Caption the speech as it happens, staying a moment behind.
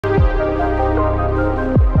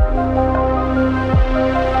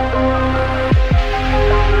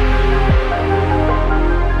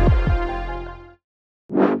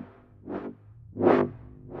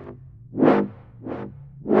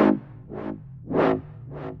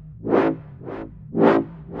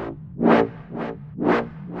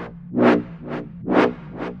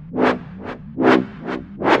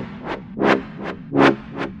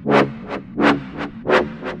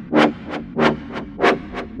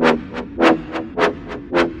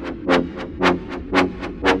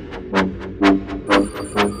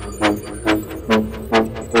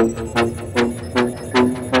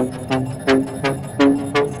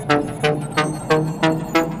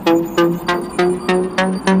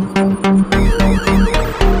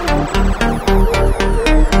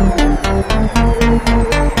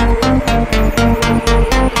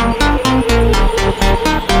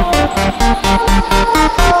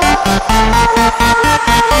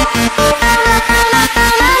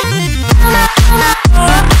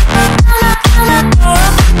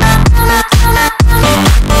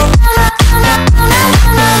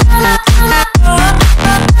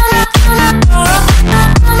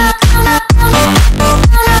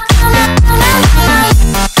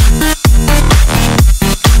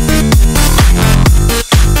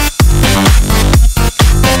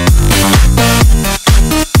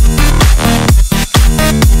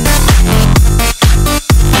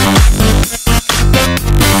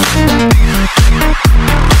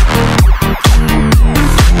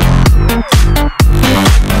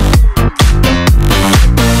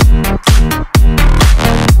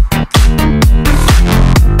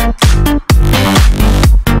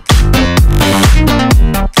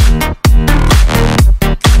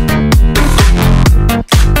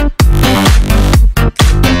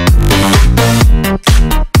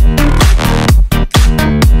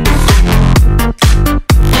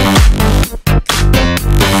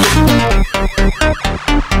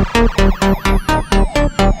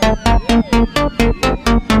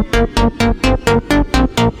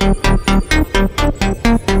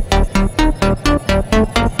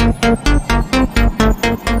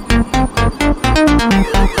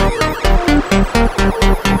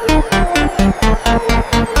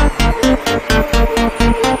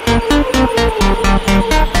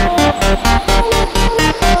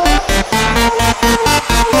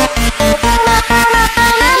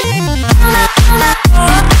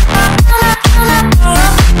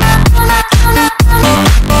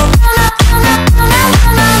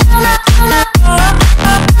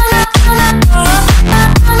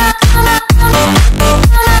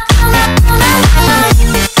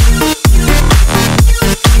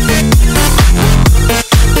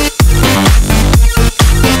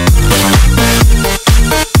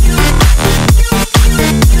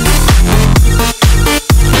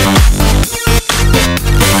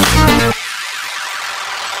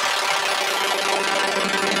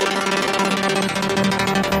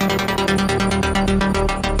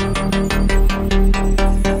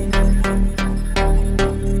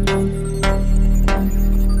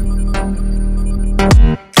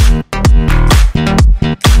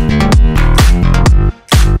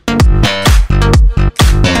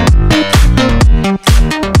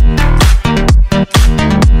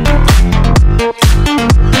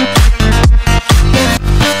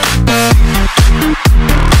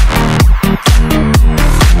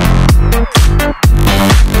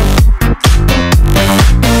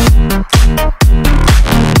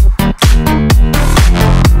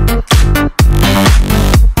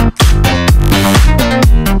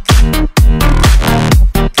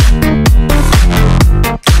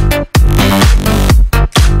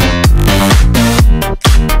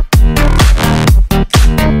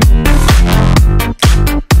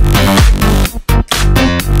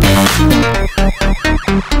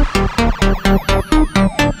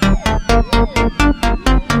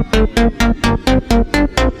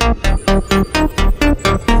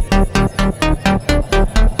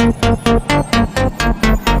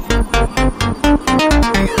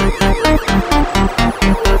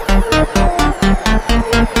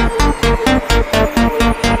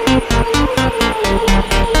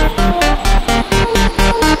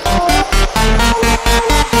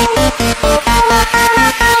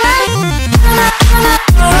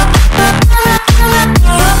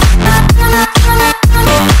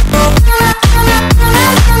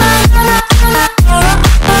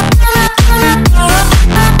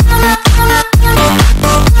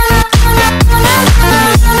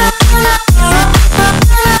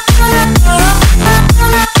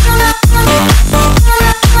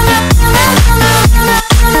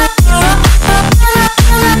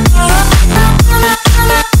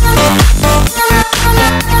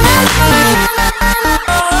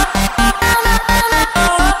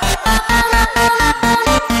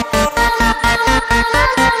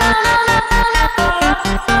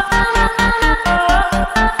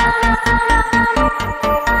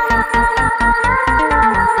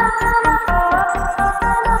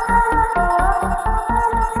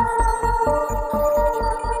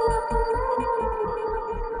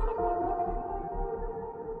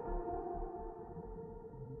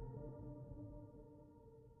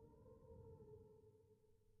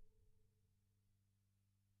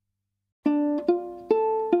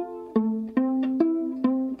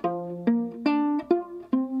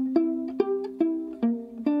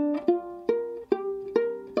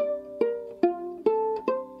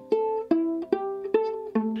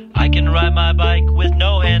can ride my bike with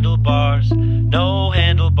no handlebars, no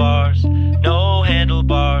handlebars, no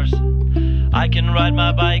handlebars. I can ride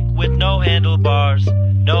my bike with no handlebars,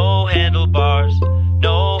 no handlebars,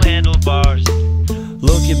 no handlebars.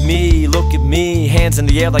 Look at me, hands in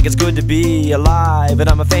the air like it's good to be alive. And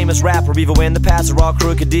I'm a famous rapper even when the paths are all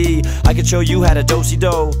crooked D. I can show you how to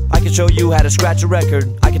do-si-do, I can show you how to scratch a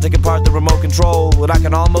record. I can take apart the remote control, and I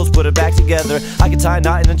can almost put it back together. I can tie a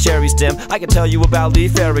knot in a cherry stem, I can tell you about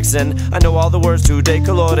Leif Erikson. I know all the words to De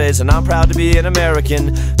Colores, and I'm proud to be an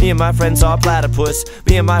American. Me and my friend saw a platypus,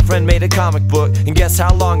 me and my friend made a comic book, and guess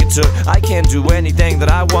how long it took? I can't do anything that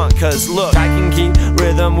I want, cause look, I can keep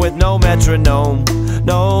rhythm with no metronome,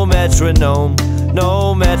 no metronome,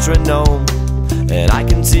 no metronome. And I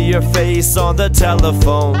can see your face on the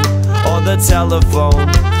telephone, on the telephone,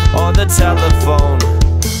 on the telephone.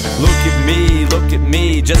 Look look at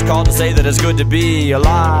me, just called to say that it's good to be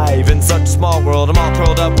alive in such a small world. I'm all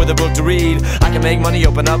curled up with a book to read. I can make money,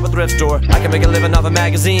 open up a thrift store. I can make a living off a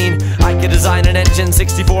magazine. I can design an engine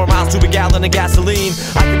 64 miles to a gallon of gasoline.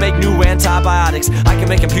 I can make new antibiotics. I can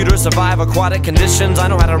make computers survive aquatic conditions. I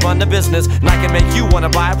know how to run the business, and I can make you want to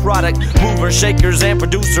buy a product. Movers, shakers, and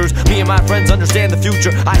producers, me and my friends understand the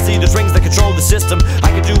future. I see the strings that control the system. I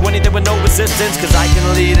can do anything with no resistance, cause I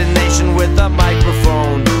can lead a nation with a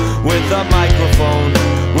microphone. With a microphone,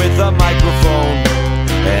 with a microphone.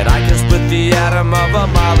 And I can split the atom of a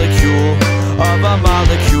molecule, of a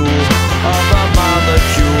molecule, of a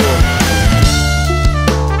molecule.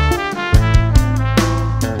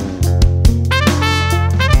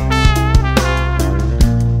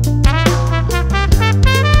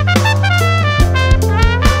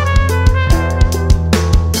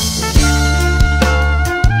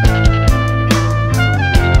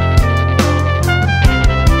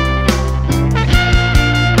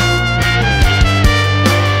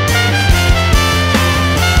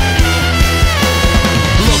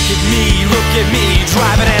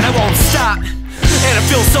 Driving and I won't stop, and it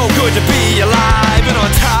feels so good to be alive and on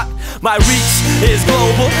top. My reach is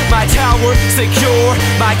global, my tower secure,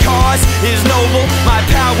 my cause is noble, my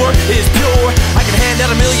power is pure. I can hand out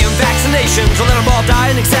 1 million vaccinations, or let them all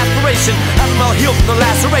die in exasperation. Have them all healed from the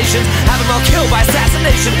lacerations, have them all killed by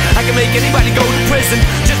assassination. I can make anybody go to prison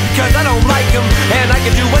just because I don't like them, and I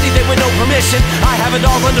can do anything with no permission. I have it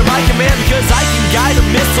all under my command because I can guide a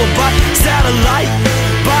missile by satellite,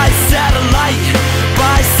 by satellite,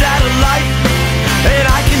 by satellite. And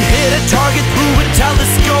I can hit a target through a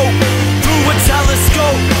telescope, through a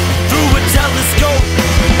telescope, through a telescope.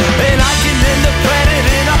 And I can end the planet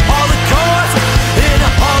in a holocaust, in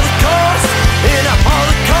a holocaust, in a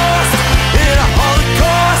holocaust, in a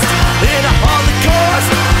holocaust, in a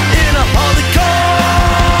holocaust, in a holocaust.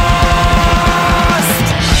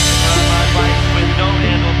 I can ride my bike with no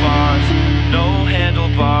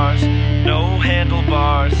handlebars, no handlebars, no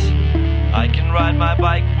handlebars. I can ride my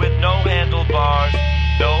bike with no handlebars,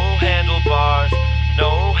 no handlebars,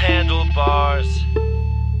 no handlebars.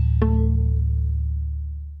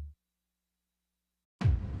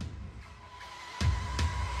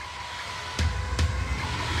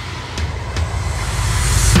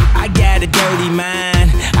 I got a dirty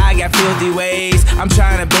mind, I got filthy ways. I'm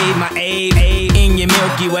trying to bathe my aid in your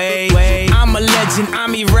Milky Way. I'm a legend,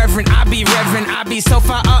 I'm irreverent, I be reverent, I be so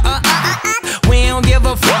far, we don't give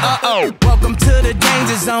a fuck, Welcome to the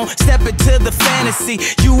danger zone, step into the fantasy.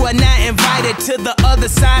 You are not invited to the other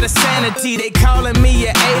side of sanity. They calling me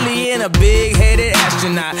an alien, a big-headed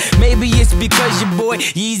astronaut. Maybe it's because your boy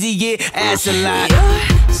Yeezy get asked a lot.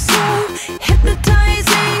 You're so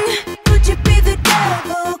hypnotizing. Could you be the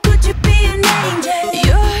devil? Could you be an angel?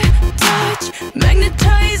 Your touch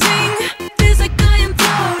magnetizing. Feels like I am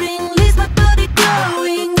floating, leaves my body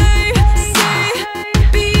glowing. Say,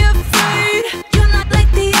 be afraid. You're not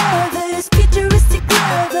like the others. Futuristic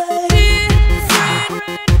lovers. Different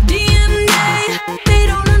DNA. They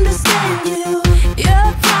don't understand you.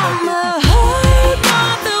 You're from the heart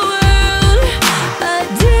of the world, a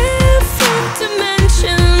different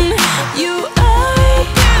dimension. You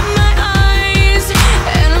open my eyes,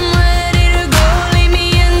 and I'm ready to go. Lead me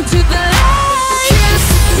into the light. Kiss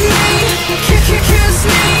me.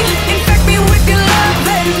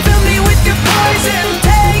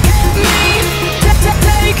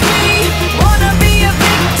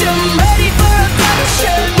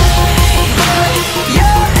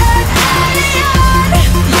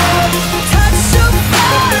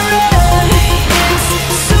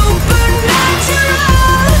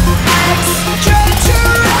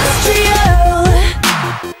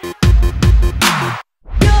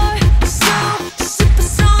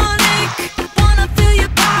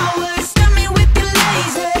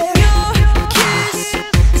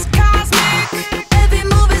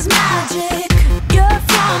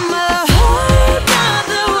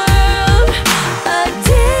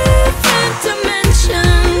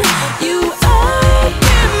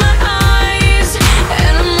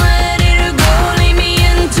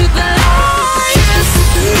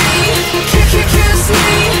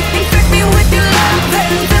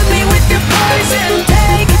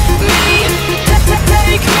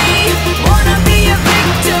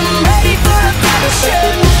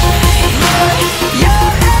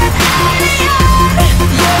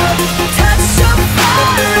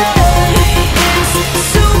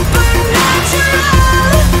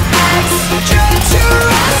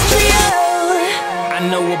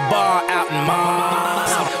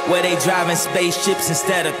 driving spaceships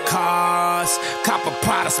instead of cars. Cop a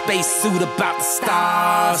Prada space suit about the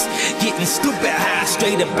stars. Getting stupid high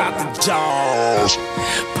straight about the jaws.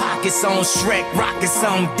 Pockets on Shrek, rockets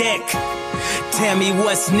on deck. Tell me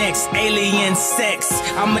what's next, alien sex.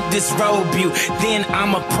 I'ma disrobe you, then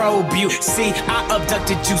I'ma probe you. See, I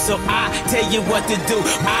abducted you, so I tell you what to do.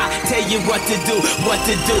 I tell you what to do, what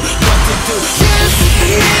to do, what to do.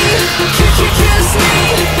 Kiss me, kiss me.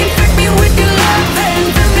 Infect me with your love and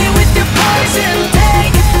fill me with your poison.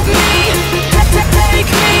 Take me, take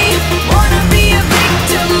me. Wanna be a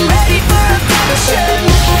victim, ready for abduction.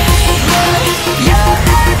 You're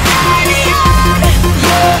an alien.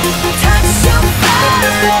 Your touch so far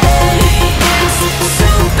away. It's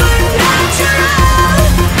supernatural,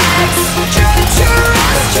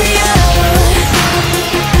 extraterrestrial.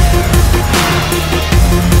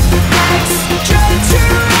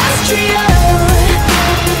 Extraterrestrial.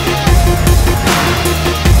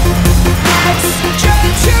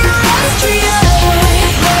 Extraterrestrial.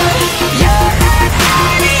 You're an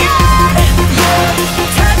alien. Your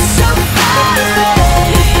touch so far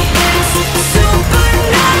away. It's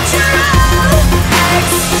supernatural.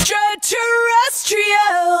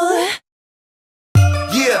 Extraterrestrial.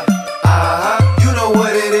 Yeah, you know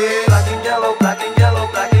what it is. Black and yellow, black and yellow,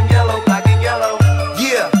 black and yellow, black and yellow.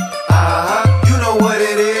 Yeah, you know what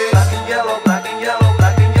it is. Black and yellow, black and yellow,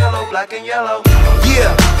 black and yellow, black and yellow.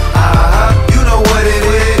 Yeah, you know what it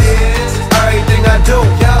is. Everything I do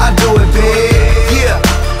it big. Yeah,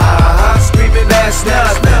 screaming that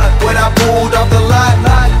stunt. When I pulled off the lot,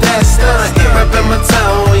 that stunt. Reppin' my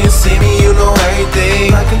town, when you see me, you know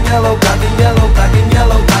everything. Black and yellow, black and yellow, black and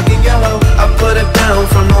yellow, black and yellow. I put it down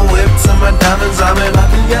from the whip to my diamonds. I'm in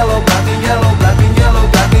black and yellow, black and yellow, black and yellow,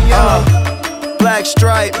 black and yellow. Black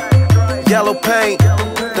stripe, yellow paint.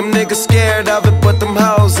 Them niggas scared of it, but them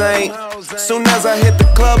hoes ain't. Soon as I hit the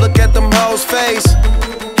club, look at them hoes' face.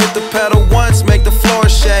 Hit the pedal once, make the floor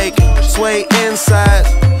shake. Sway inside,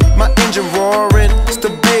 my engine roaring. It's the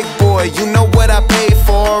big boy, you know what I paid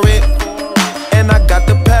for it. And I got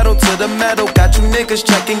the pedal to the metal. Got you niggas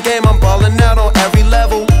checking game, I'm ballin' out on every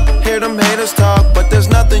level. Hear them haters talk, but there's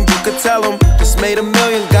nothing you could tell them. Just made $1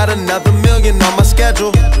 million, got another $1 million on my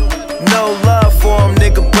schedule. No love for them,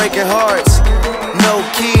 nigga breaking hearts. No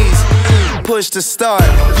keys, push to start.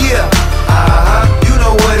 Yeah, you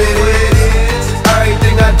know what it is.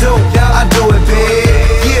 Everything I do it big.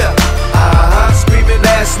 Yeah, screaming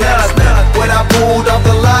that stunt. When I pulled off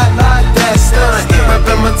the lot, that stunt.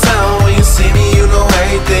 Reppin' my town, when you see me, you know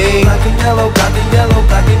everything. Black and yellow, black and yellow,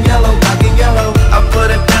 black and yellow, black and yellow. I put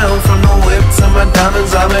it down from the whip to my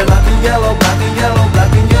diamonds. I'm in black and yellow, black and yellow,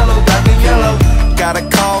 black and yellow, black and yellow. Got a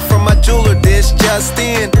call from my jeweler, this just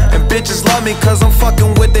in. And bitches love me cause I'm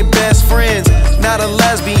fucking with their best friends. Not a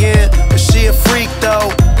lesbian, but she a freak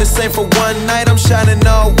though. This ain't for one night, I'm shining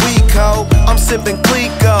all week, ho. I'm sipping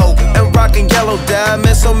Clico and rocking yellow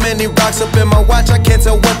diamonds. So many rocks up in my watch, I can't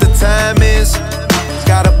tell what the time is.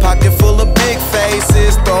 Got a pocket full of big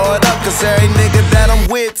faces. Throw it up cause every nigga that I'm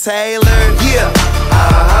with tailored. Yeah,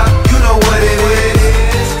 you know what it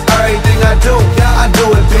is. Everything I do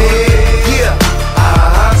it big. Yeah,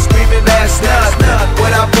 screaming that stunt.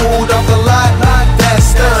 When I pulled off the lot, that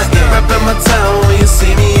stunt. Reppin' my town, when you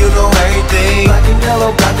see me, you know everything. Black and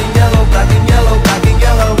yellow, black and yellow, black and yellow, black and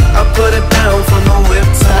yellow. I put it down from the whip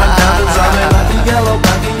to my diamonds. I'm in black and yellow,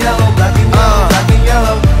 black and yellow, black and yellow, black and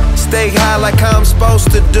yellow. Stay high like how I'm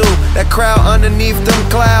supposed to do. That crowd underneath them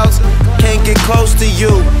clouds can't get close to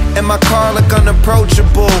you. And my car look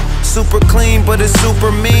unapproachable. Super clean, but it's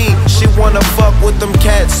super mean. She wanna fuck with them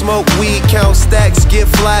cats, smoke weed, count stacks, get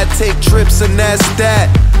fly, take trips, and that's that.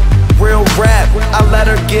 Real rap, I let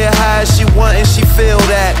her get high as she want and she feel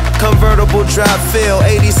that. Convertible drop feel,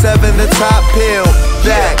 87 the top pill.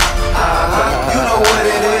 Back, you know what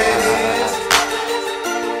it is.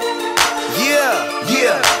 Yeah,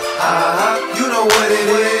 you know what it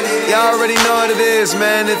is. Y'all already know what it is,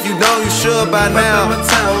 man. If you don't, you should by now. Remember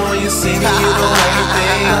town when you see me, you know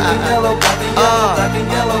everything. Black and yellow, black and yellow, black and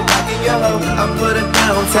yellow, black and yellow. I put it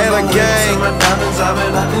down, Taylor gang. My diamonds, I'm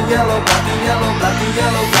in black and yellow, black and yellow, black and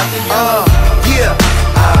yellow, black and yellow.